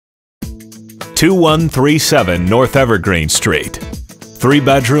2137 North Evergreen Street. 3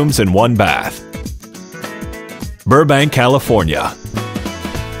 bedrooms and 1 bath. Burbank, California.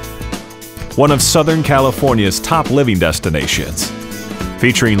 One of Southern California's top living destinations,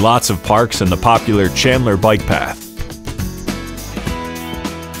 featuring lots of parks and the popular Chandler Bike Path.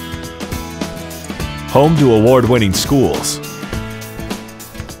 Home to award-winning schools.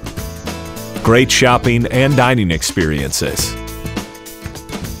 Great shopping and dining experiences.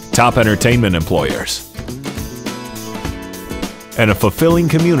 Top entertainment employers. And a fulfilling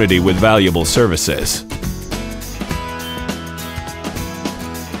community with valuable services.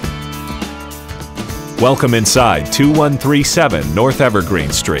 Welcome inside 2137 North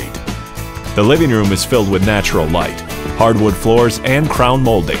Evergreen Street. The living room is filled with natural light, hardwood floors, and crown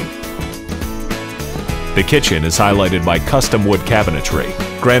molding. The kitchen is highlighted by custom wood cabinetry,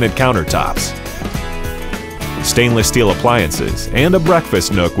 granite countertops, stainless steel appliances, and a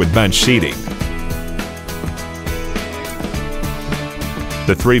breakfast nook with bench seating.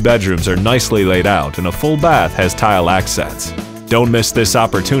 The 3 bedrooms are nicely laid out and a full bath has tile accents. Don't miss this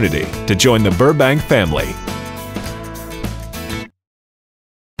opportunity to join the Burbank family.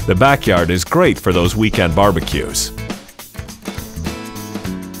 The backyard is great for those weekend barbecues.